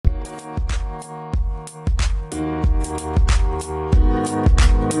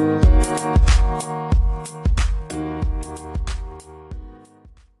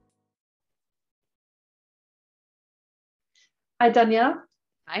Hi, Danielle.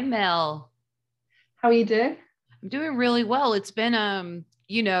 Hi, Mel. How are you doing? I'm doing really well. It's been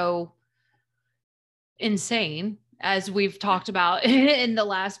insane as we've talked about in the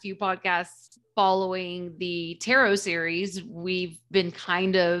last few podcasts following the tarot series. We've been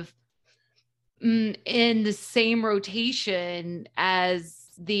kind of in the same rotation as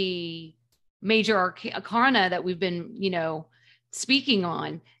the major arcana that we've been, speaking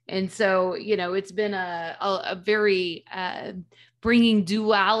on. And so, it's been a very bringing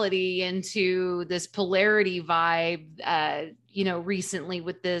duality into this polarity vibe, recently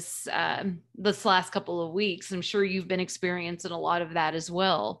with this last couple of weeks. I'm sure you've been experiencing a lot of that as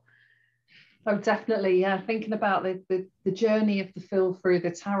well. Oh, definitely. Yeah, thinking about the journey of the Phil through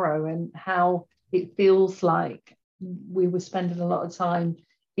the tarot and how it feels like we were spending a lot of time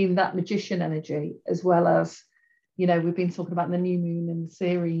in that magician energy, as well as, we've been talking about the new moon and the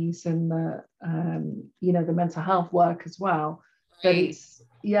series and the mental health work as well. That Right.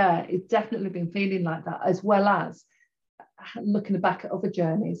 it's definitely been feeling like that, as well as looking back at other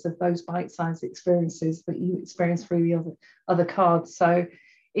journeys of those bite-sized experiences that you experienced through the other cards. So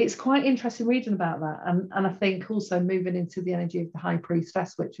it's quite interesting reading about that. And I think also moving into the energy of the high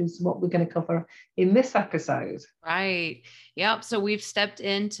priestess, which is what we're going to cover in this episode. Right. Yep. So we've stepped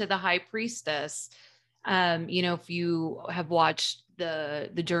into the high priestess. If you have watched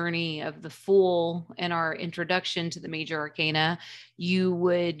the journey of the fool in our introduction to the major arcana, you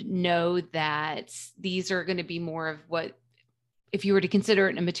would know that these are going to be more of what, if you were to consider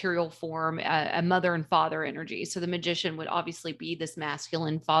it in a material form, a mother and father energy. So the magician would obviously be this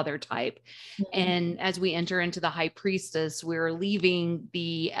masculine father type. Mm. And as we enter into the high priestess, we're leaving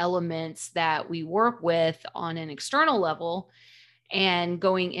the elements that we work with on an external level and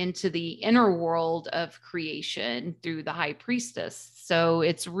going into the inner world of creation through the high priestess. So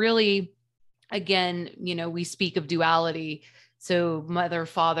it's really, again, we speak of duality. So mother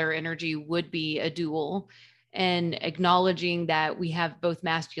father energy would be a dual, and acknowledging that we have both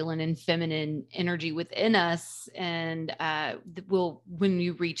masculine and feminine energy within us. And when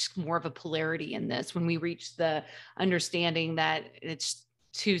you reach more of a polarity in this, when we reach the understanding that it's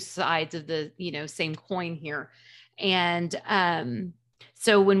two sides of the same coin here. And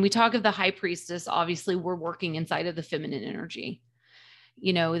so when we talk of the high priestess, obviously we're working inside of the feminine energy.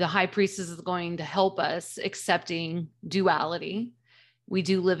 The high priestess is going to help us accepting duality. We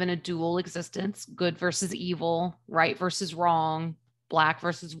do live in a dual existence, good versus evil, right versus wrong, black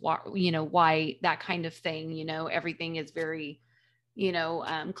versus white, that kind of thing. Everything is very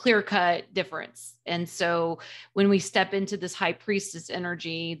clear cut difference. And so when we step into this high priestess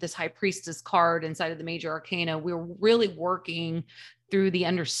energy, this high priestess card inside of the major arcana, we're really working through the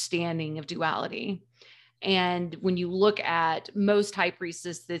understanding of duality. And when you look at most high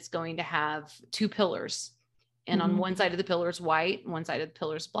priestess, that's going to have two pillars. And on Mm-hmm. one side of the pillar is white, one side of the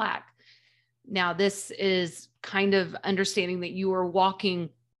pillar is black. Now, this is kind of understanding that you are walking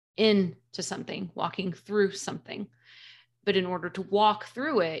into something, walking through something. But in order to walk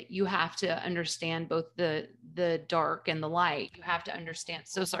through it, you have to understand both the dark and the light. You have to understand.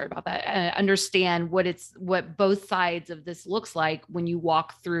 So sorry about that. Understand what both sides of this looks like when you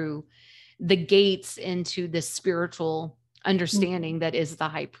walk through the gates into this spiritual understanding that is the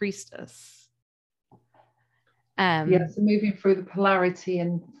high priestess. Yeah, so moving through the polarity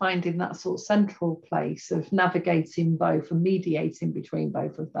and finding that sort of central place of navigating both and mediating between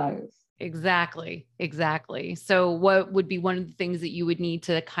both of those. Exactly. So what would be one of the things that you would need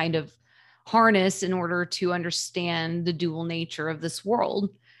to kind of harness in order to understand the dual nature of this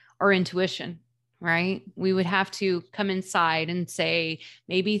world? Or intuition, right? We would have to come inside and say,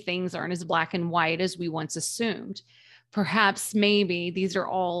 maybe things aren't as black and white as we once assumed. Perhaps maybe these are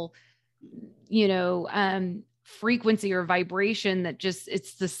all, frequency or vibration that just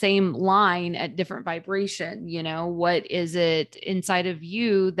it's the same line at different vibration. What is it inside of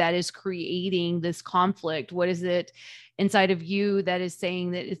you that is creating this conflict? What is it inside of you that is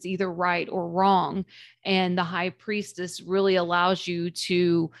saying that it's either right or wrong? And the high priestess really allows you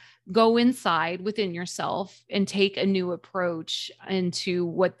to go inside within yourself and take a new approach into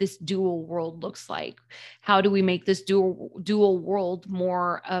what this dual world looks like. How do we make this dual world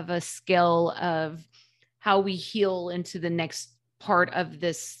more of a skill of how we heal into the next part of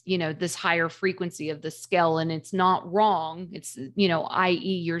this, this higher frequency of the scale? And it's not wrong. It's,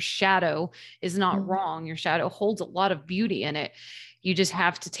 i.e. your shadow is not wrong. Your shadow holds a lot of beauty in it. You just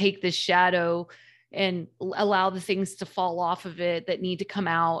have to take this shadow and allow the things to fall off of it that need to come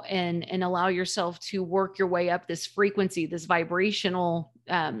out, and allow yourself to work your way up this frequency, this vibrational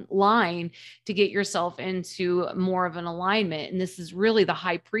line, to get yourself into more of an alignment. And this is really the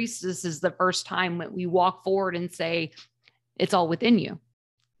high priestess is the first time that we walk forward and say, It's all within you.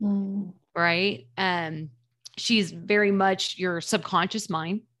 Mm. Right. She's very much your subconscious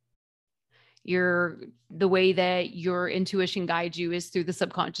mind. The way that your intuition guides you is through the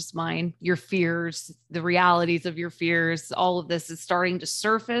subconscious mind. Your fears, the realities of your fears, all of this is starting to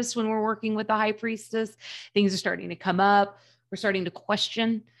surface when we're working with the high priestess. Things are starting to come up. We're starting to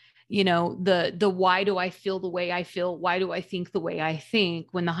question, the why do I feel the way I feel? Why do I think the way I think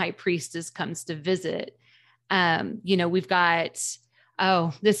when the high priestess comes to visit? We've got,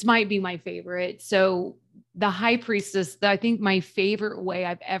 this might be my favorite. So the high priestess, I think my favorite way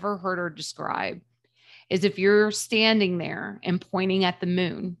I've ever heard her describe is if you're standing there and pointing at the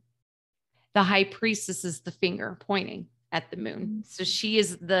moon, the high priestess is the finger pointing at the moon. So she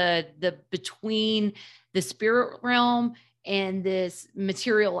is the between the spirit realm and this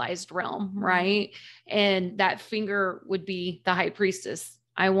materialized realm, right? And that finger would be the high priestess.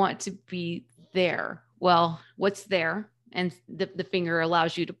 I want to be there. Well, what's there? And the finger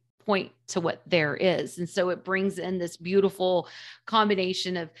allows you to point to what there is. And so it brings in this beautiful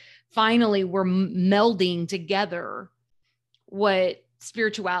combination of finally we're melding together what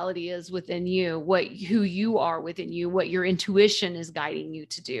spirituality is within you, who you are within you, what your intuition is guiding you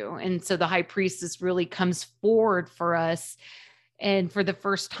to do. And so the high priestess really comes forward for us. And for the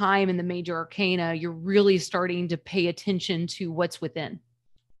first time in the major arcana, you're really starting to pay attention to what's within.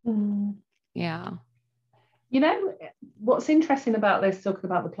 Mm. Yeah. What's interesting about this, talking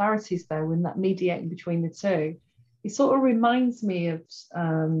about the polarities though, and that mediating between the two, it sort of reminds me of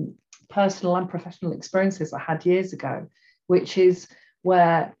personal and professional experiences I had years ago, which is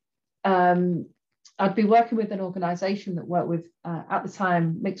where I'd be working with an organisation that worked with, at the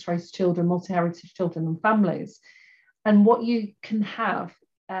time, mixed race children, multi-heritage children and families. And what you can have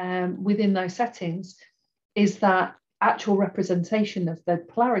within those settings is that actual representation of the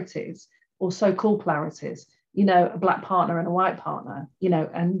polarities, or so-called polarities, a black partner and a white partner,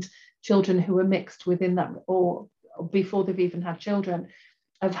 and children who are mixed within that, or before they've even had children,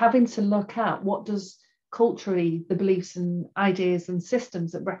 of having to look at what does culturally the beliefs and ideas and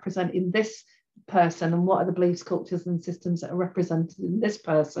systems that represent in this person, and what are the beliefs, cultures and systems that are represented in this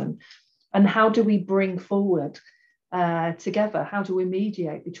person, and how do we bring forward together, how do we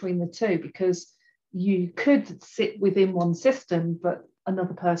mediate between the two? Because you could sit within one system, but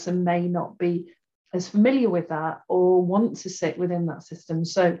another person may not be as familiar with that or want to sit within that system.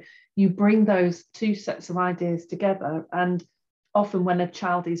 So you bring those two sets of ideas together, and often when a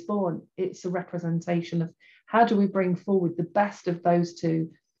child is born, it's a representation of how do we bring forward the best of those two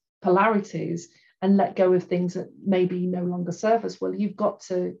polarities and let go of things that maybe no longer serve us. Well, you've got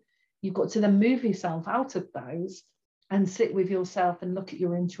to then move yourself out of those and sit with yourself and look at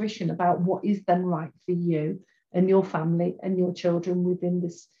your intuition about what is then right for you and your family and your children within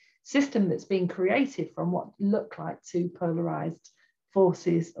this system that's being created from what look like two polarized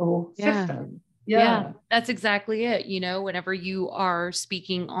forces or systems. Yeah, that's exactly it. Whenever you are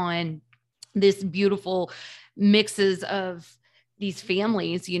speaking on this beautiful mixes of these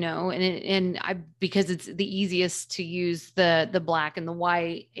families, because it's the easiest to use the black and the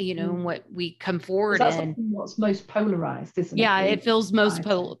white, and what we come forward that's in. What's most polarized, isn't it? Yeah, it feels most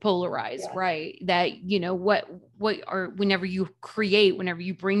polarized, right? That, whenever you create, whenever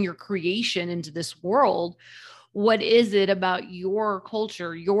you bring your creation into this world, what is it about your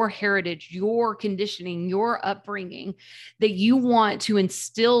culture, your heritage, your conditioning, your upbringing that you want to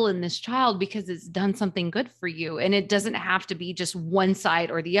instill in this child because it's done something good for you? And it doesn't have to be just one side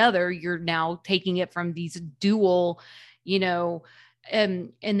or the other. You're now taking it from these dual,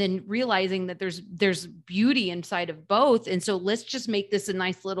 and then realizing that there's beauty inside of both. And so let's just make this a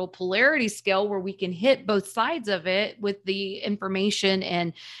nice little polarity scale where we can hit both sides of it with the information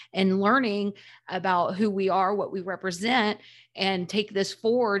and learning about who we are, what we represent, and take this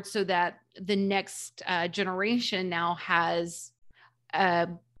forward so that the next generation now has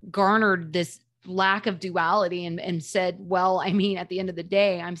garnered this lack of duality and said, well, I mean, at the end of the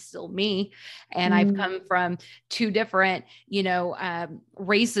day, I'm still me. And I've come from two different,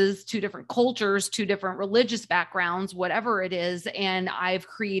 races, two different cultures, two different religious backgrounds, whatever it is. And I've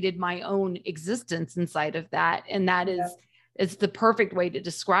created my own existence inside of that. And that is, it's the perfect way to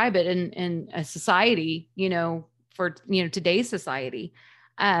describe it in a society, for, today's society.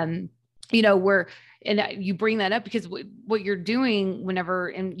 And you bring that up because what you're doing whenever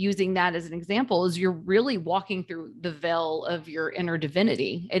and using that as an example is you're really walking through the veil of your inner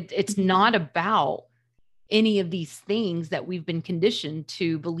divinity. It's not about any of these things that we've been conditioned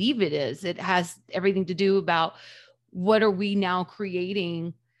to believe it is. It has everything to do about what are we now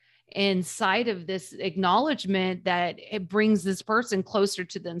creating inside of this acknowledgement that it brings this person closer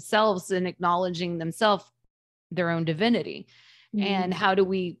to themselves and acknowledging themselves their own divinity. And Mm. how do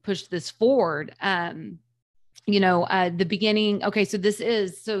we push this forward? The beginning. Okay. So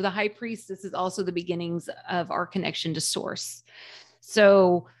the high priestess is also the beginnings of our connection to source.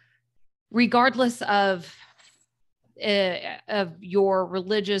 So regardless of your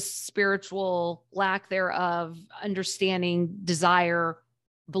religious, spiritual, lack thereof, understanding, desire,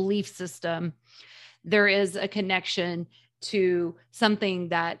 belief system, there is a connection to something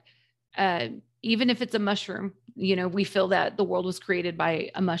that, even if it's a mushroom, we feel that the world was created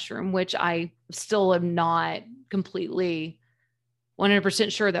by a mushroom, which I still am not completely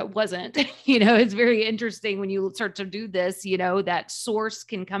 100% sure that wasn't. It's very interesting when you start to do this, that source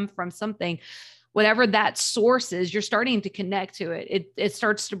can come from something. Whatever that source is, you're starting to connect to it. It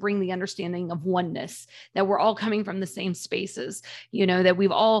starts to bring the understanding of oneness, that we're all coming from the same spaces, that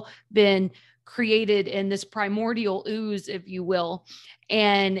we've all been created in this primordial ooze, if you will,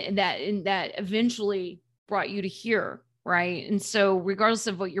 and that eventually brought you to here. Right. And so regardless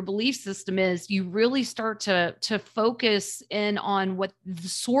of what your belief system is, you really start to focus in on what the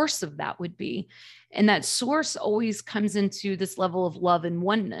source of that would be. And that source always comes into this level of love and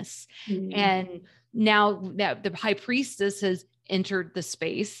oneness. Mm. And now that the high priestess has entered the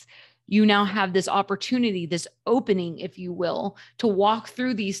space, you now have this opportunity, this opening, if you will, to walk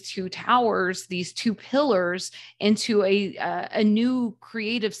through these two towers, these two pillars, into a new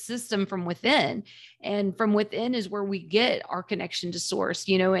creative system from within. And from within is where we get our connection to source,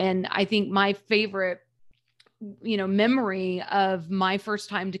 and I think my favorite, memory of my first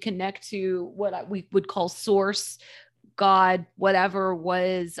time to connect to what we would call source, God, whatever,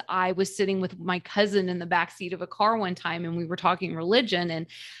 was I was sitting with my cousin in the backseat of a car one time, and we were talking religion, and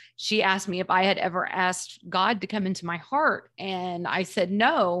she asked me if I had ever asked God to come into my heart. And I said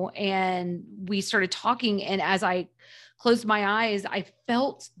no. And we started talking. And as I closed my eyes, I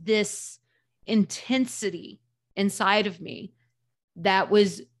felt this intensity inside of me that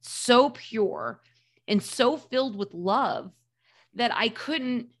was so pure and so filled with love that I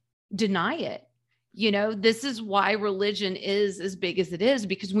couldn't deny it. This is why religion is as big as it is,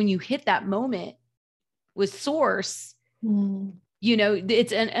 because when you hit that moment with source,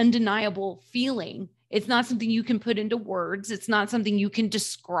 it's an undeniable feeling. It's not something you can put into words. It's not something you can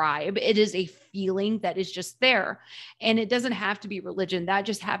describe. It is a feeling that is just there. And it doesn't have to be religion. That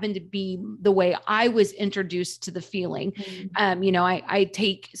just happened to be the way I was introduced to the feeling. I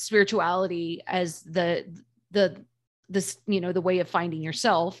take spirituality as the way of finding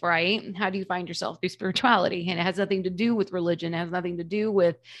yourself, right? And how do you find yourself? Through spirituality. And it has nothing to do with religion. It has nothing to do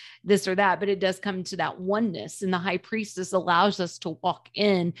with this or that, but it does come to that oneness. And the high priestess allows us to walk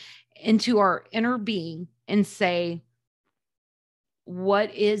into our inner being and say,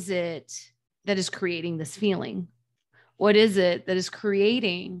 what is it that is creating this feeling? What is it that is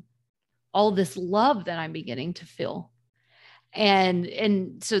creating all this love that I'm beginning to feel?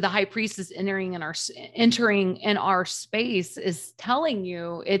 And so the high priestess entering in our space is telling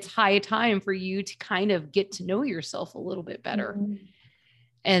you it's high time for you to kind of get to know yourself a little bit better. Mm-hmm.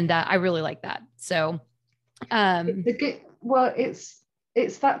 And I really like that. So,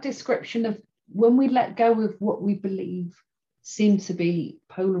 it's that description of when we let go of what we believe seem to be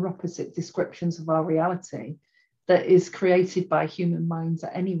polar opposite descriptions of our reality that is created by human minds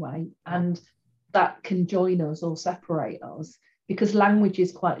anyway. And that can join us or separate us, because language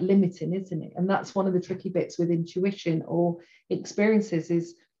is quite limiting, isn't it? And that's one of the tricky bits with intuition or experiences,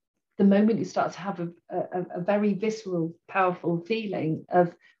 is the moment you start to have a very visceral, powerful feeling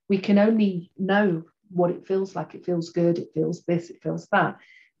of, we can only know what it feels like. It feels good, it feels this, it feels that.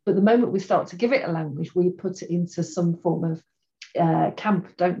 But the moment we start to give it a language, we put it into some form of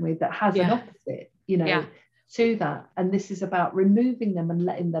camp, don't we, that has an opposite, to that. And this is about removing them and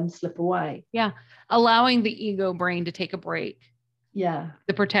letting them slip away. Yeah. Allowing the ego brain to take a break. Yeah.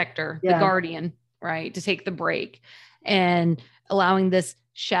 The protector, the guardian, right? To take the break, and allowing this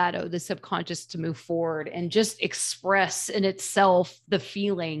shadow, the subconscious, to move forward and just express in itself the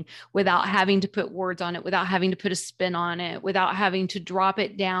feeling without having to put words on it, without having to put a spin on it, without having to drop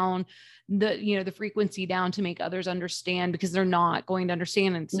it down, the frequency down to make others understand, because they're not going to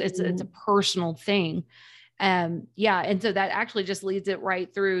understand. It's a personal thing. And so that actually just leads it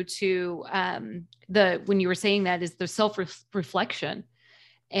right through to when you were saying that, is the self-reflection.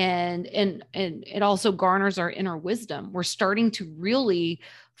 And it also garners our inner wisdom. We're starting to really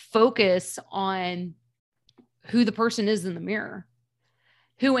focus on who the person is in the mirror.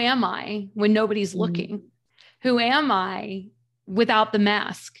 Who am I when nobody's looking? Who am I without the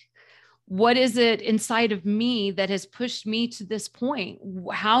mask? What is it inside of me that has pushed me to this point?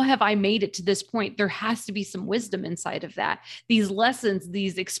 How have I made it to this point? There has to be some wisdom inside of that. These lessons,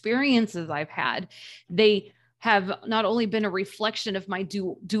 these experiences I've had, they have not only been a reflection of my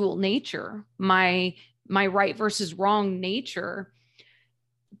dual nature, my right versus wrong nature,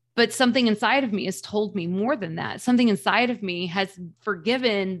 but something inside of me has told me more than that. Something inside of me has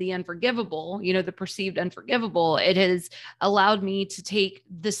forgiven the unforgivable, the perceived unforgivable. It has allowed me to take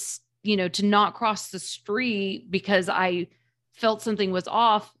this, to not cross the street because I felt something was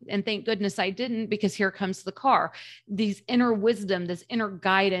off. And thank goodness I didn't, because here comes the car. These inner wisdom, this inner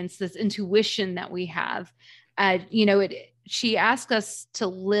guidance, this intuition that we have, she asked us to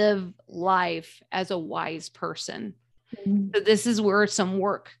live life as a wise person. So this is where some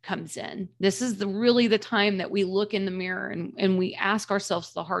work comes in. This is really the time that we look in the mirror and we ask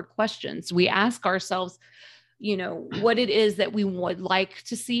ourselves the hard questions. We ask ourselves, what it is that we would like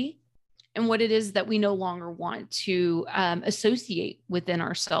to see and what it is that we no longer want to associate within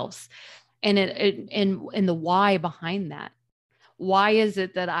ourselves, and the why behind that. Why is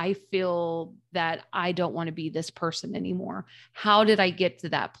it that I feel that I don't want to be this person anymore? How did I get to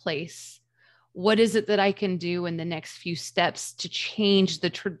that place? What is it that I can do in the next few steps to change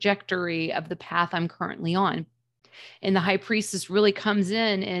the trajectory of the path I'm currently on? And the high priestess really comes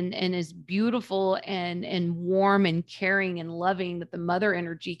in and is beautiful and warm and caring and loving that the mother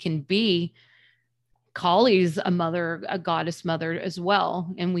energy can be. Kali's a mother, a goddess mother as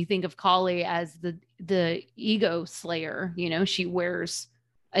well. And we think of Kali as the ego slayer. She wears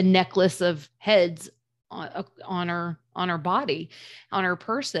a necklace of heads on her body, on her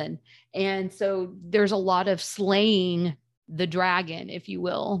person. And so there's a lot of slaying the dragon, if you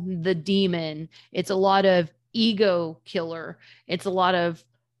will, the demon. It's a lot of ego killer. It's a lot of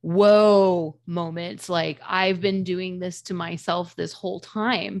whoa moments, like I've been doing this to myself this whole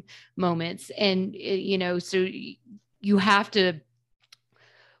time moments. And, so you have to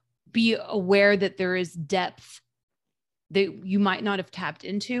be aware that there is depth that you might not have tapped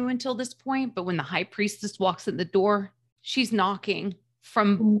into until this point. But when the high priestess walks in the door, she's knocking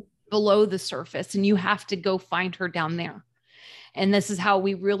from below the surface, and you have to go find her down there. And this is how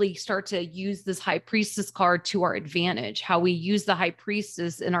we really start to use this high priestess card to our advantage, how we use the high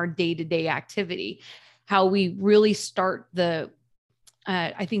priestess in our day-to-day activity, how we really start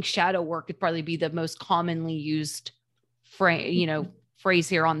I think shadow work could probably be the most commonly used phrase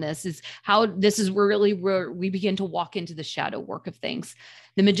here on this, is how this is really where we begin to walk into the shadow work of things.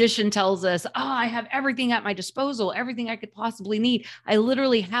 The magician tells us, I have everything at my disposal, everything I could possibly need. I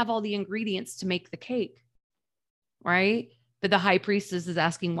literally have all the ingredients to make the cake, right? But the high priestess is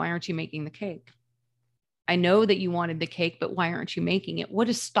asking, why aren't you making the cake? I know that you wanted the cake, but why aren't you making it? What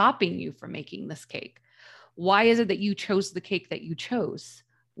is stopping you from making this cake? Why is it that you chose the cake that you chose?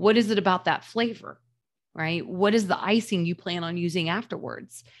 What is it about that flavor, right? What is the icing you plan on using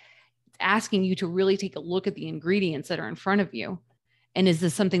afterwards? It's asking you to really take a look at the ingredients that are in front of you. And is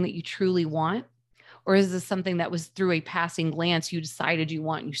this something that you truly want? Or is this something that was through a passing glance you decided you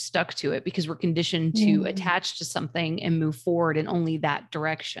want and you stuck to it because we're conditioned to attach to something and move forward in only that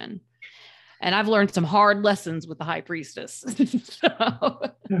direction? And I've learned some hard lessons with the high priestess.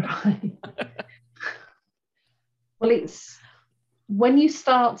 Right. Well, it's when you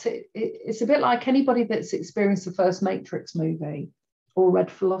start, it's a bit like anybody that's experienced the first Matrix movie or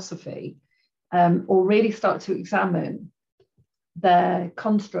read philosophy, or really start to examine their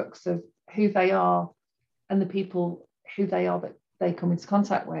constructs of who they are and the people who they are that they come into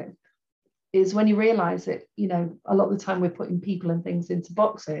contact with, is when you realize that, a lot of the time we're putting people and things into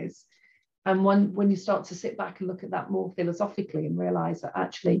boxes. And when you start to sit back and look at that more philosophically and realize that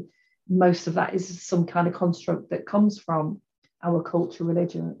actually most of that is some kind of construct that comes from our culture,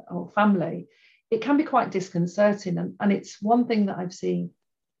 religion, or family, it can be quite disconcerting. And it's one thing that I've seen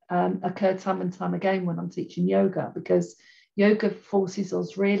occur time and time again when I'm teaching yoga, because yoga forces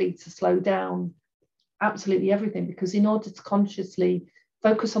us really to slow down absolutely everything, because in order to consciously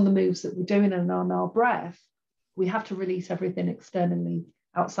focus on the moves that we're doing and on our breath, we have to release everything externally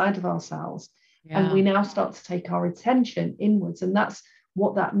outside of ourselves. Yeah. And we now start to take our attention inwards. And that's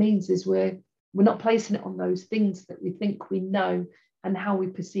what that means, is we're not placing it on those things that we think we know and how we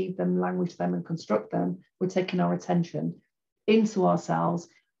perceive them, language them, and construct them. We're taking our attention into ourselves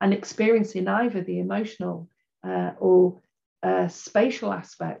and experiencing either the emotional or spatial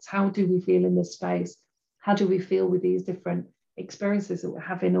aspects. How do we feel in this space? How do we feel with these different experiences that we're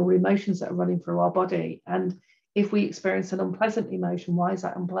having or emotions that are running through our body? And if we experience an unpleasant emotion, why is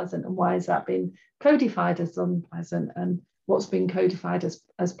that unpleasant? And why has that been codified as unpleasant? And what's been codified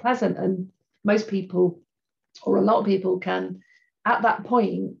as pleasant? And most people, or a lot of people, can at that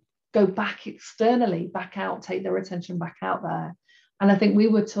point go back externally, back out, take their attention back out there. And I think we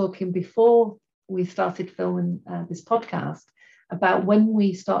were talking before we started filming this podcast about when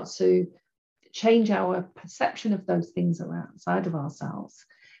we start to change our perception of those things that are outside of ourselves,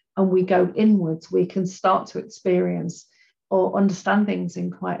 and we go inwards, we can start to experience or understand things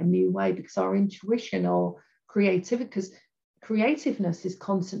in quite a new way, because our intuition or creativity, because creativeness is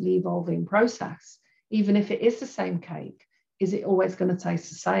constantly evolving process. Even if it is the same cake, is it always going to taste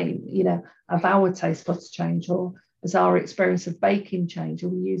the same? You know, have our taste buds change, or has our experience of baking changed? Are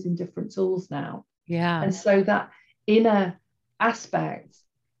we using different tools now? Yeah. And so that inner aspect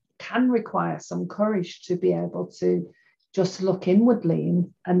can require some courage to be able to just look inwardly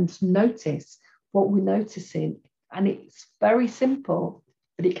and notice what we're noticing. And it's very simple,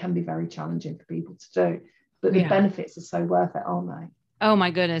 but it can be very challenging for people to do. But the benefits are so worth it, aren't they? Oh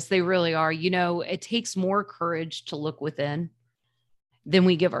my goodness, they really are. You know, it takes more courage to look within than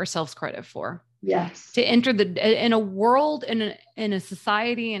we give ourselves credit for. Yes. To enter in a world, in a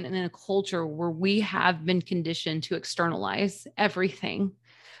society, and in a culture where we have been conditioned to externalize everything,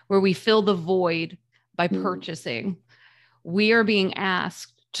 where we fill the void by purchasing, we are being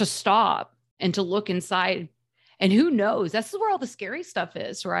asked to stop and to look inside. And who knows? This is where all the scary stuff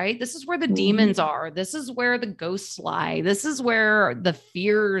is, right? This is where the demons are. This is where the ghosts lie. This is where the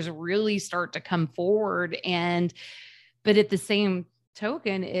fears really start to come forward. But at the same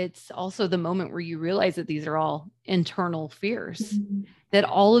token, it's also the moment where you realize that these are all internal fears, that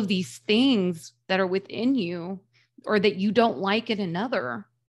all of these things that are within you or that you don't like in another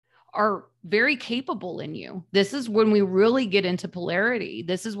are very capable in you. This is when we really get into polarity.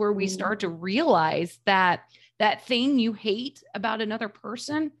 This is where we start to realize that that thing you hate about another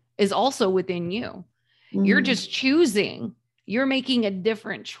person is also within you. You're just choosing, you're making a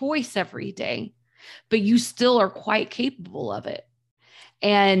different choice every day, but you still are quite capable of it.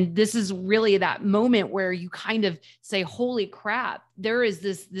 And this is really that moment where you kind of say, holy crap, there's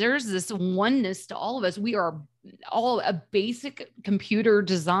this oneness to all of us. We are all a basic computer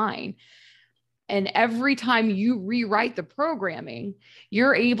design. And every time you rewrite the programming,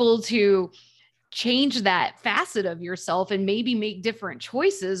 you're able to change that facet of yourself and maybe make different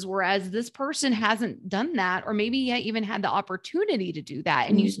choices. Whereas this person hasn't done that, or maybe yet even had the opportunity to do that.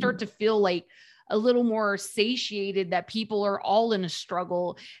 And you start to feel like a little more satiated that people are all in a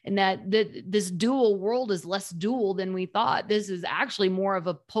struggle, and that this dual world is less dual than we thought. This is actually more of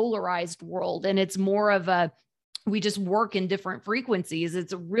a polarized world. And it's more of we just work in different frequencies.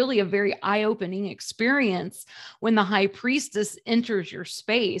 It's really a very eye-opening experience when the high priestess enters your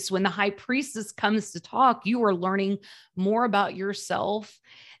space. When the high priestess comes to talk, you are learning more about yourself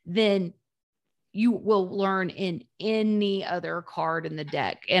than you will learn in any other card in the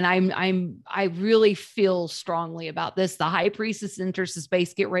deck. And I really feel strongly about this. The high priestess enters the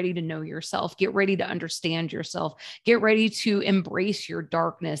space. Get ready to know yourself. Get ready to understand yourself. Get ready to embrace your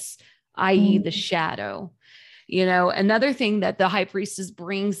darkness, i.e. the shadow. You know, another thing that the high priestess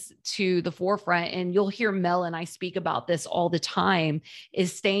brings to the forefront, and you'll hear Mel and I speak about this all the time,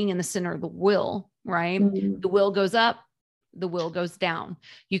 is staying in the center of the wheel, right? The wheel goes up, the wheel goes down.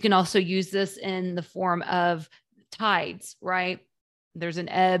 You can also use this in the form of tides, right? There's an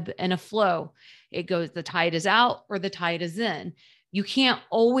ebb and a flow. It goes, the tide is out or the tide is in. You can't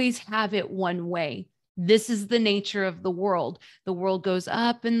always have it one way. This is the nature of the world. The world goes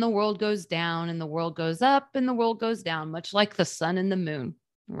up and the world goes down, and the world goes up and the world goes down, much like the sun and the moon,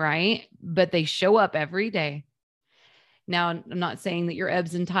 right? But they show up every day. Now, I'm not saying that your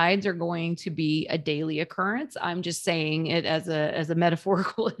ebbs and tides are going to be a daily occurrence. I'm just saying it as a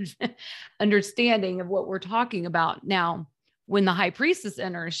metaphorical understanding of what we're talking about. Now, when the high priestess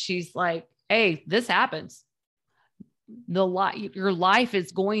enters, she's like, hey, this happens. Your life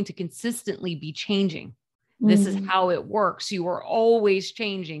is going to consistently be changing. This is how it works. You are always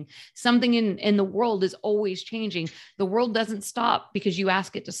changing. Something in the world is always changing. The world doesn't stop because you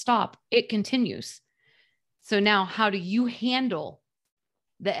ask it to stop. It continues. So now, how do you handle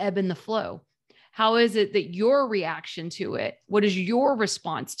the ebb and the flow? How is it that your reaction to it? What is your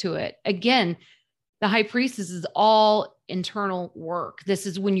response to it? Again, the high priestess is all internal work. This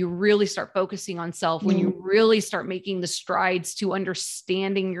is when you really start focusing on self, when you really start making the strides to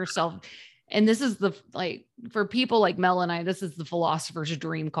understanding yourself. And this is for people like Mel and I, this is the philosopher's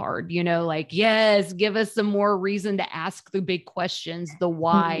dream card, you know, like, yes, give us some more reason to ask the big questions, the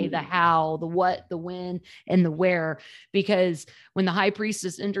why, the how, the what, the when, and the where. Because when the high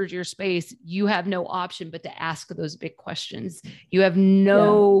priestess enters your space, you have no option but to ask those big questions. You have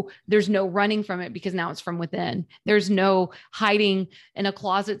there's no running from it, because now it's from within. There's no hiding in a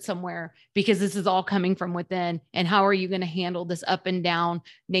closet somewhere, because this is all coming from within. And how are you going to handle this up and down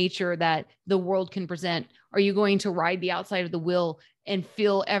nature that the world can present Are you going to ride the outside of the wheel and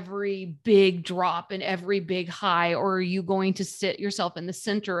feel every big drop and every big high? Or are you going to sit yourself in the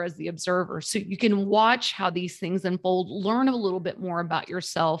center as the observer so you can watch how these things unfold, learn a little bit more about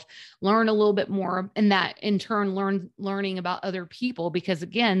yourself, learn a little bit more, and that in turn learning about other people, because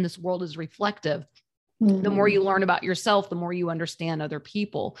again, this world is reflective. The more you learn about yourself, the more you understand other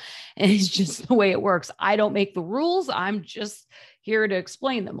people. And it's just the way it works. I don't make the rules. I'm just here to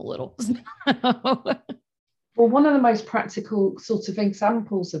explain them a little. Well, one of the most practical sort of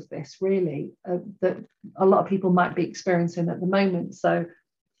examples of this really that a lot of people might be experiencing at the moment. So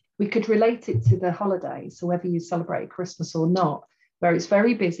we could relate it to the holidays. So whether you celebrate Christmas or not, where it's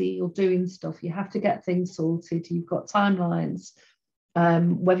very busy, you're doing stuff, you have to get things sorted, you've got timelines,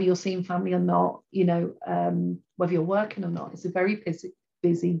 whether you're seeing family or not, whether you're working or not, it's a very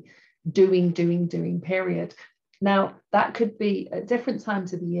busy doing period. Now, that could be at different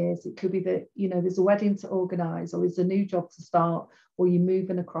times of the years. It could be that, there's a wedding to organise, or there's a new job to start, or you're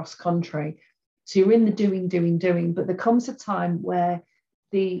moving across country. So you're in the doing, but there comes a time where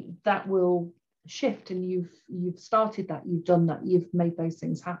that will shift, and you've started that, you've done that, you've made those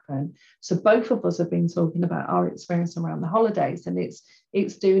things happen. So both of us have been talking about our experience around the holidays, and it's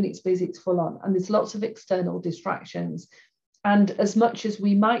busy, it's full on, and there's lots of external distractions. And as much as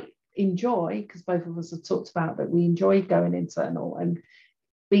we might enjoy, because both of us have talked about that we enjoy going internal and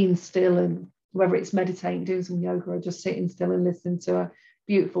being still, and whether it's meditating, doing some yoga, or just sitting still and listening to a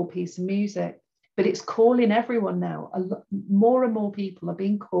beautiful piece of music, but it's calling everyone now. More and more people are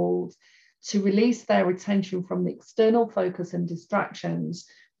being called to release their attention from the external focus and distractions.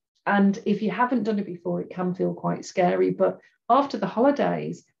 And if you haven't done it before, it can feel quite scary, but after the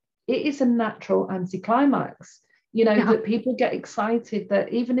holidays, it is a natural anticlimax. That people get excited,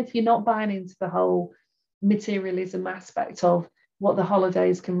 that even if you're not buying into the whole materialism aspect of what the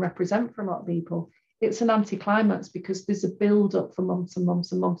holidays can represent for a lot of people, it's an anticlimax because there's a build up for months and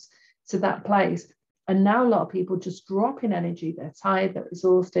months and months to that place. And now a lot of people just drop in energy, they're tired, they're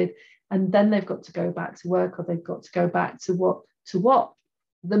exhausted, and then they've got to go back to work, or they've got to go back to what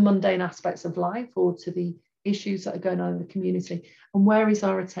the mundane aspects of life, or to the issues that are going on in the community. And where is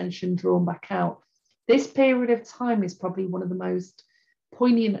our attention drawn back out? This period of time is probably one of the most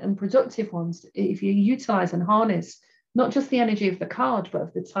poignant and productive ones if you utilize and harness not just the energy of the card, but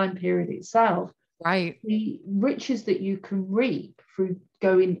of the time period itself. Right. The riches that you can reap through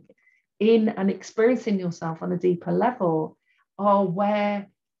going in and experiencing yourself on a deeper level are where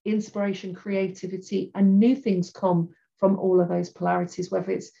inspiration, creativity, and new things come from all of those polarities,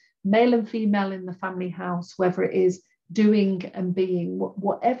 whether it's male and female in the family house, whether it is doing and being,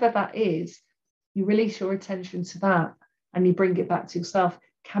 whatever that is. You release your attention to that and you bring it back to yourself.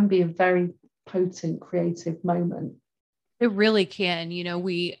 Can be a very potent creative moment. It really can.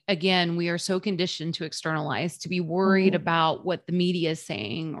 We are so conditioned to externalize, to be worried about what the media is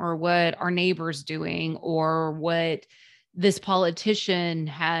saying, or what our neighbor's doing, or what this politician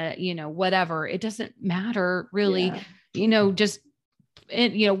had, whatever. It doesn't matter really, just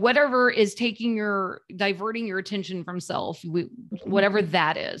whatever is diverting your attention from self, whatever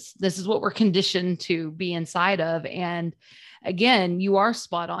that is. This is what we're conditioned to be inside of. And again, you are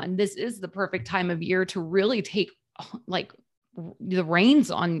spot on. This is the perfect time of year to really take the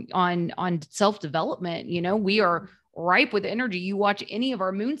reins on self-development. We are ripe with energy. You watch any of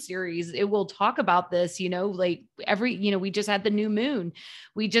our moon series, it will talk about this, we just had the new moon.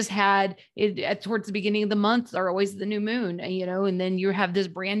 We just had it towards the beginning of the month are always the new moon, and then you have this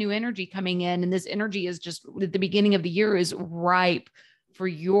brand new energy coming in. And this energy is just at the beginning of the year is ripe for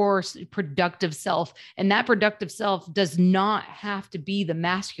your productive self. And that productive self does not have to be the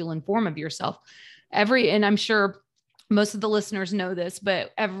masculine form of yourself. And I'm sure most of the listeners know this,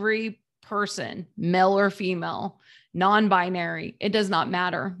 but every person, male or female, non-binary, it does not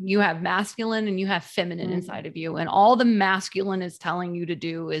matter. You have masculine and you have feminine inside of you. And all the masculine is telling you to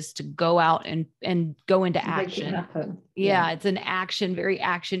do is to go out and go into action. Yeah, it's an action, very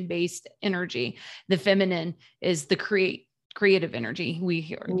action-based energy. The feminine is the creative energy. We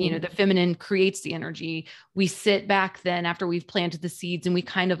hear, the feminine creates the energy. We sit back then after we've planted the seeds and we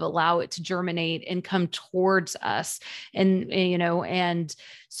kind of allow it to germinate and come towards us. And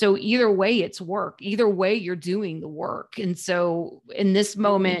so either way it's work, either way you're doing the work. And so in this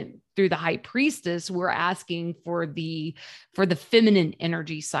moment through the high priestess, we're asking for the feminine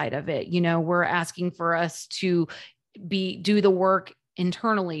energy side of it. We're asking for us to do the work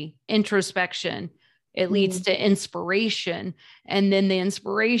internally, introspection. It leads to inspiration. And then the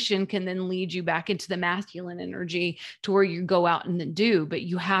inspiration can then lead you back into the masculine energy to where you go out and then do, but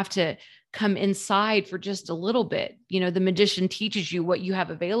you have to come inside for just a little bit. The magician teaches you what you have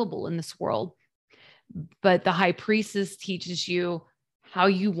available in this world. But the high priestess teaches you how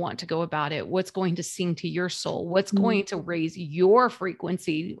you want to go about it, what's going to sing to your soul, what's going to raise your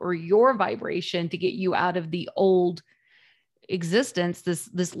frequency or your vibration to get you out of the old existence,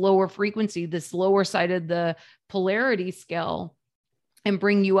 this lower frequency, this lower side of the polarity scale, and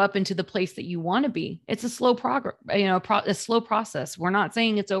bring you up into the place that you want to be. It's a slow progress, a slow process. We're not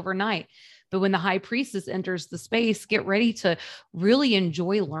saying it's overnight, but when the high priestess enters the space, get ready to really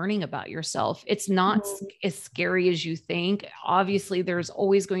enjoy learning about yourself. It's not as scary as you think. Obviously, there's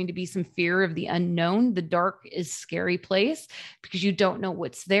always going to be some fear of the unknown. The dark is a scary place because you don't know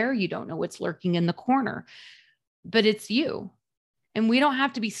what's there. You don't know what's lurking in the corner, but it's you. And we don't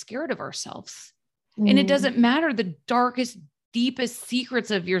have to be scared of ourselves. And it doesn't matter the darkest, deepest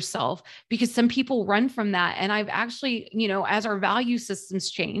secrets of yourself, because some people run from that. And I've actually, as our value systems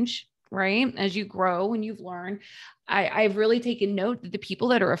change, right? As you grow and you've learned, I've really taken note that the people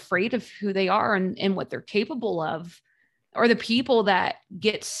that are afraid of who they are and what they're capable of are the people that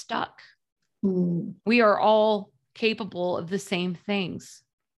get stuck. We are all capable of the same things.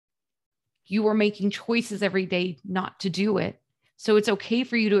 You are making choices every day not to do it. So it's okay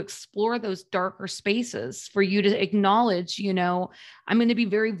for you to explore those darker spaces, for you to acknowledge, I'm going to be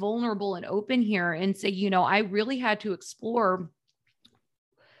very vulnerable and open here and say, I really had to explore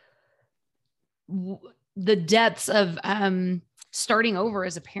the depths of starting over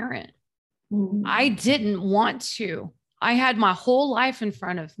as a parent. I didn't want to. I had my whole life in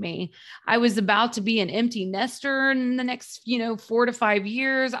front of me. I was about to be an empty nester in the next, 4 to 5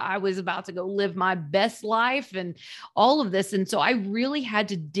 years. I was about to go live my best life and all of this. And so I really had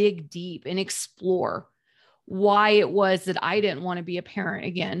to dig deep and explore why it was that I didn't want to be a parent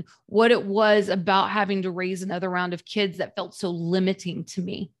again, what it was about having to raise another round of kids that felt so limiting to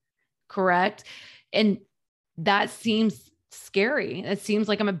me. Correct. And that seems scary. It seems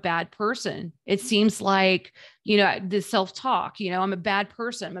like I'm a bad person. It seems like, the self-talk, I'm a bad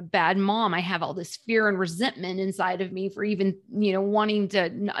person. I'm a bad mom. I have all this fear and resentment inside of me for even,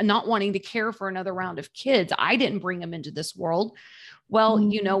 not wanting to care for another round of kids. I didn't bring them into this world. Well,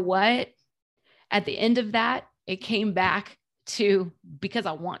 you know what? At the end of that, it came back to because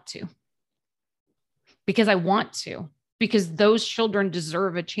I want to, because those children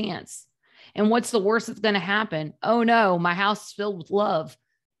deserve a chance. And what's the worst that's going to happen? Oh no, my house is filled with love.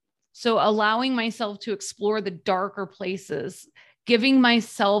 So allowing myself to explore the darker places, giving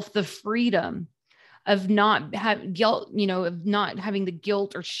myself the freedom of not having guilt, of not having the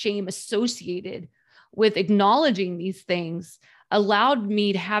guilt or shame associated with acknowledging these things, allowed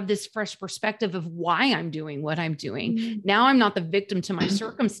me to have this fresh perspective of why I'm doing what I'm doing. Now I'm not the victim to my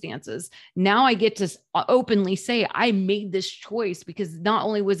circumstances. Now I get to openly say, I made this choice because not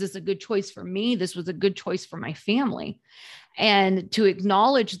only was this a good choice for me, this was a good choice for my family. And to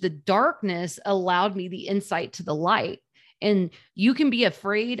acknowledge the darkness allowed me the insight to the light. And you can be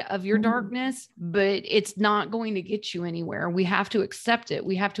afraid of your darkness, but it's not going to get you anywhere. We have to accept it.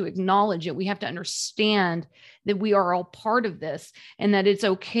 We have to acknowledge it. We have to understand that we are all part of this and that it's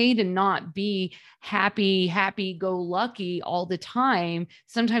okay to not be happy go lucky all the time.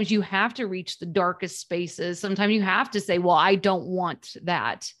 Sometimes you have to reach the darkest spaces. Sometimes you have to say, well, I don't want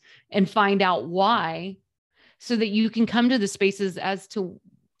that, and find out why, so that you can come to the spaces as to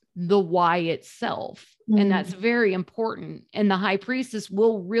the why itself. And that's very important. And the high priestess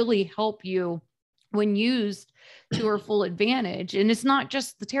will really help you when used to her full advantage. And it's not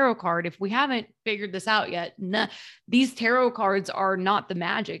just the tarot card. If we haven't figured this out yet, these tarot cards are not the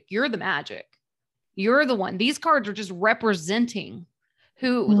magic. You're the magic. You're the one. These cards are just representing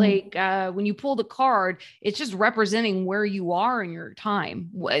who, when you pull the card, it's just representing where you are in your time.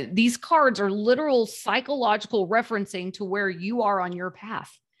 These cards are literal psychological referencing to where you are on your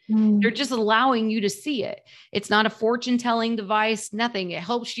path. They're just allowing you to see it. It's not a fortune telling device, nothing. It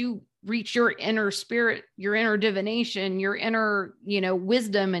helps you reach your inner spirit, your inner divination, your inner,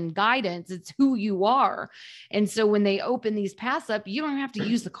 wisdom and guidance. It's who you are. And so when they open these paths up, you don't have to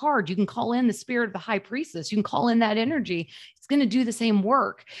use the card. You can call in the spirit of the high priestess. You can call in that energy. It's going to do the same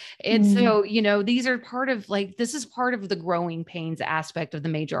work. And so, these are part of this is part of the growing pains aspect of the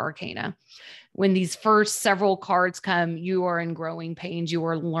major arcana. When these first several cards come, you are in growing pains, you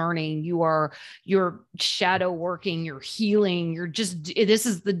are learning, you're shadow working, you're healing, this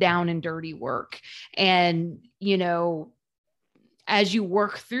is the down and dirty work. And, as you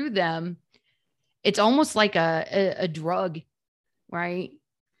work through them, it's almost like a drug, right?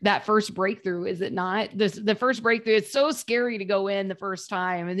 that first breakthrough, is it not? The first breakthrough, it's so scary to go in the first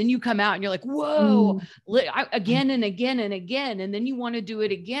time. And then you come out and you're like, whoa, again and again and again. And then you want to do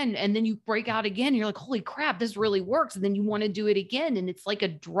it again. And then you break out again. And you're like, holy crap, this really works. And then you want to do it again. And it's like a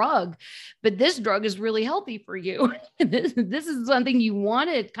drug, but this drug is really healthy for you. This is something you want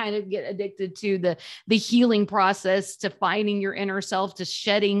to kind of get addicted to, the healing process, to finding your inner self, to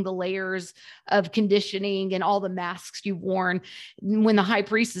shedding the layers of conditioning and all the masks you've worn. When the high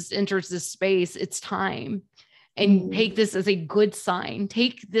priestess enters this space, it's time. And take this as a good sign.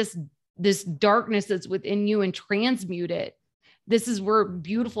 Take this darkness that's within you and transmute it. This is where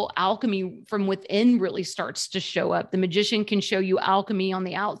beautiful alchemy from within really starts to show up. The magician can show you alchemy on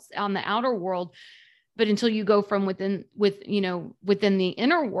the outer world, but until you go from within the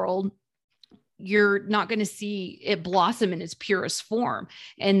inner world, you're not going to see it blossom in its purest form.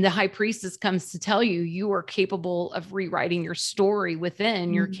 And the high priestess comes to tell you, you are capable of rewriting your story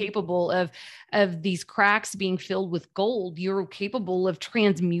within. You're capable of these cracks being filled with gold. You're capable of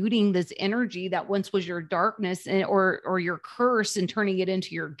transmuting this energy that once was your darkness or your curse and turning it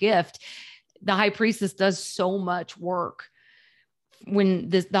into your gift. The high priestess does so much work.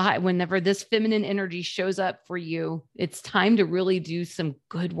 Whenever this feminine energy shows up for you, it's time to really do some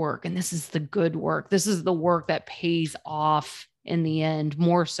good work. And this is the good work. This is the work that pays off in the end,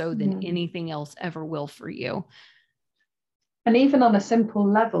 more so than anything else ever will for you. And even on a simple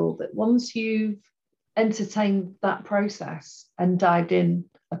level, that once you've entertained that process and dived in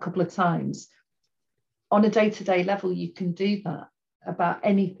a couple of times, on a day-to-day level, you can do that about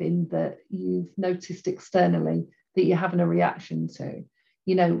anything that you've noticed externally that you're having a reaction to.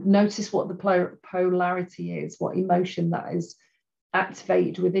 Notice what the polarity is, what emotion that is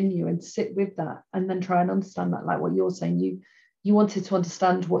activated within you, and sit with that, and then try and understand that. Like what you're saying, you wanted to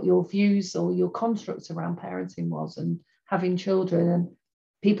understand what your views or your constructs around parenting was and having children. And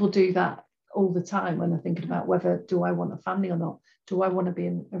people do that all the time when they're thinking about whether, do I want a family or not? Do I want to be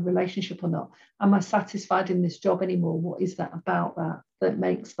in a relationship or not? Am I satisfied in this job anymore? What is that about that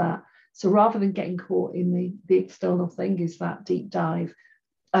makes that? So rather than getting caught in the external thing, is that deep dive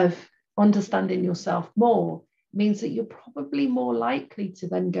of understanding yourself more, means that you're probably more likely to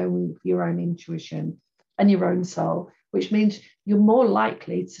then go with your own intuition and your own soul, which means you're more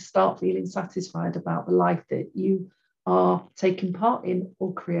likely to start feeling satisfied about the life that you are taking part in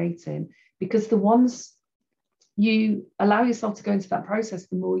or creating. Because the ones you allow yourself to go into that process,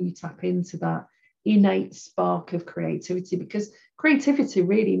 the more you tap into that innate spark of creativity, because creativity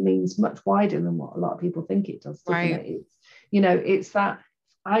really means much wider than what a lot of people think it does, doesn't it? It's that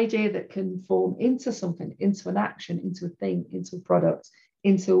idea that can form into something, into an action, into a thing, into a product,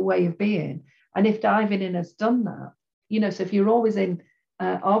 into a way of being. And if diving in has done that, so if you're always in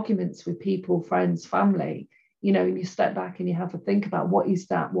arguments with people, friends, family, and you step back and you have a think about what is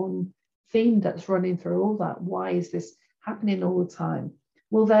that one theme that's running through all that? Why is this happening all the time?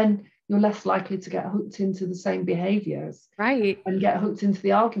 Well, then you're less likely to get hooked into the same behaviors, and get hooked into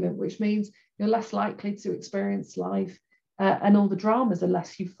the argument, which means you're less likely to experience life and all the dramas,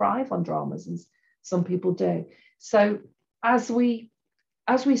 unless you thrive on dramas, as some people do. So as we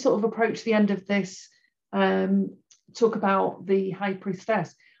sort of approach the end of this, talk about the high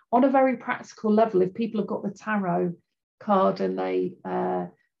priestess on a very practical level. If people have got the tarot card and they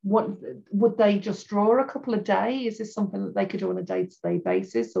would they just draw a couple a day? Is this something that they could do on a day-to-day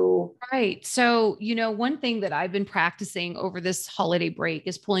basis? Or right. So, one thing that I've been practicing over this holiday break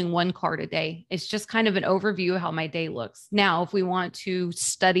is pulling one card a day. It's just kind of an overview of how my day looks. Now, if we want to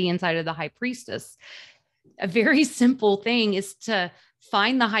study inside of the high priestess, a very simple thing is to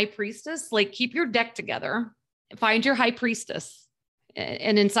find the high priestess, like keep your deck together, find your high priestess.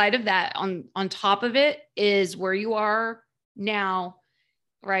 And inside of that, on top of it is where you are now,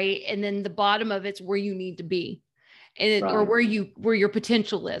 right? And then the bottom of it's where you need to be, and or where your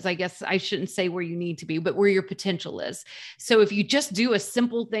potential is. I guess I shouldn't say where you need to be, but where your potential is. So if you just do a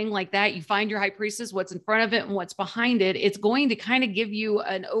simple thing like that, you find your high priestess, what's in front of it and what's behind it, it's going to kind of give you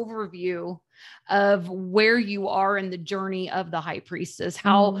an overview of where you are in the journey of the high priestess.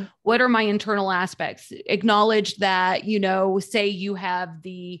 What are my internal aspects? Acknowledge that, say you have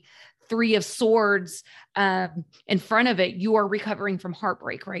the 3 of Swords in front of it, you are recovering from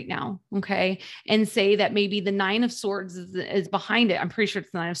heartbreak right now. Okay. And say that maybe the 9 of Swords is behind it. I'm pretty sure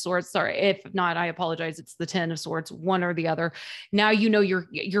it's the 9 of Swords. Sorry. If not, I apologize. It's the 10 of Swords, one or the other. Now,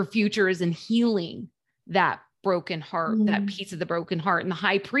 your future is in healing that broken heart, that piece of the broken heart. And the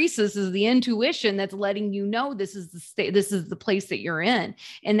high priestess is the intuition that's letting you know this is the state, this is the place that you're in,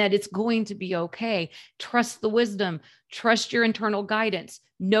 and that it's going to be okay. Trust the wisdom, trust your internal guidance,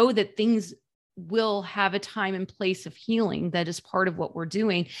 know that things will have a time and place of healing that is part of what we're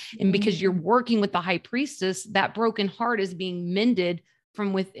doing. And because you're working with the high priestess, that broken heart is being mended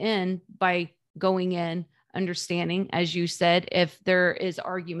from within by going in, understanding, as you said, if there is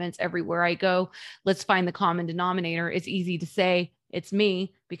arguments everywhere I go, let's find the common denominator. It's easy to say it's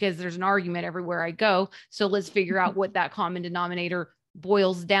me because there's an argument everywhere I go. So let's figure out what that common denominator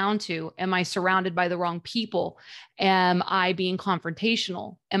boils down to. Am I surrounded by the wrong people? Am I being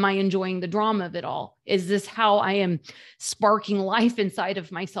confrontational? Am I enjoying the drama of it all? Is this how I am sparking life inside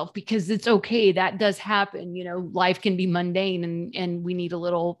of myself? Because it's okay. That does happen. You know, life can be mundane and we need a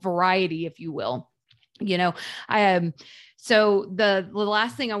little variety, if you will. You know, so the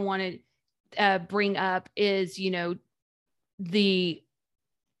last thing I want to bring up is, you know,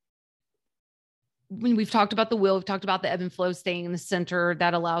 when we've talked about the will, we've talked about the ebb and flow staying in the center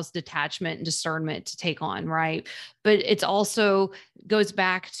that allows detachment and discernment to take on, right? But it's also goes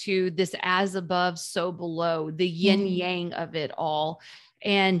back to this as above, so below, the yin yang of it all.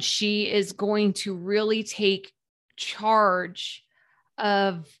 And she is going to really take charge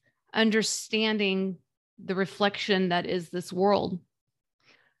of understanding the reflection that is this world.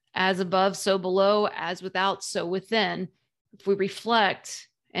 As above, so below, as without, so within. If we reflect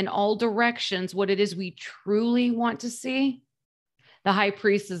in all directions what it is we truly want to see, the high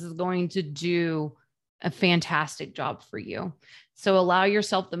priestess is going to do a fantastic job for you. So allow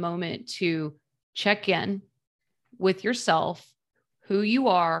yourself the moment to check in with yourself, who you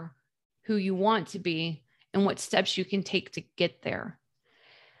are, who you want to be, and what steps you can take to get there.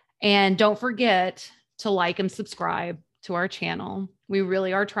 And don't forget to like and subscribe to our channel. We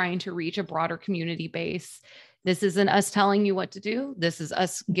really are trying to reach a broader community base. This isn't us telling you what to do. This is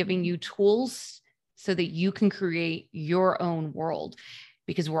us giving you tools so that you can create your own world,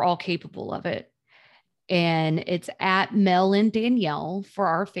 because we're all capable of it. And it's at Mel and Danielle for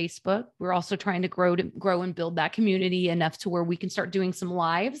our Facebook. We're also trying to grow and build that community enough to where we can start doing some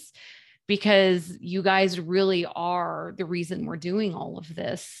lives, because you guys really are the reason we're doing all of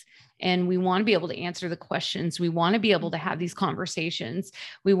this. And we want to be able to answer the questions. We want to be able to have these conversations.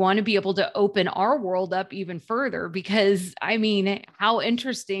 We want to be able to open our world up even further, because I mean, how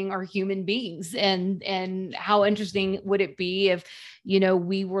interesting are human beings, and how interesting would it be if, you know,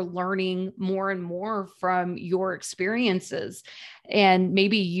 we were learning more and more from your experiences, and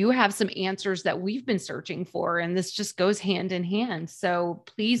maybe you have some answers that we've been searching for, and this just goes hand in hand. So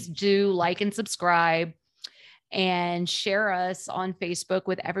please do like and subscribe, and share us on Facebook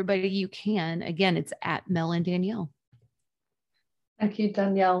with everybody you can. Again, it's at Mel and Danielle. Thank you,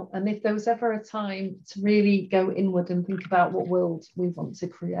 Danielle. And if there was ever a time to really go inward and think about what world we want to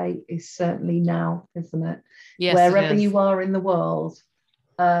create, is certainly now, isn't it? Yes, wherever you are in the world,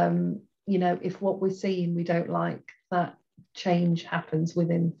 you know, if what we're seeing we don't like, that change happens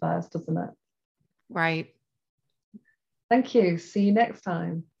within first, doesn't it? Right. Thank you. See you next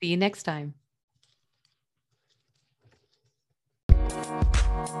time. See you next time.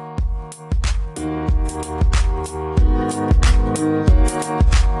 Thank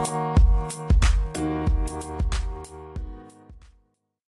you.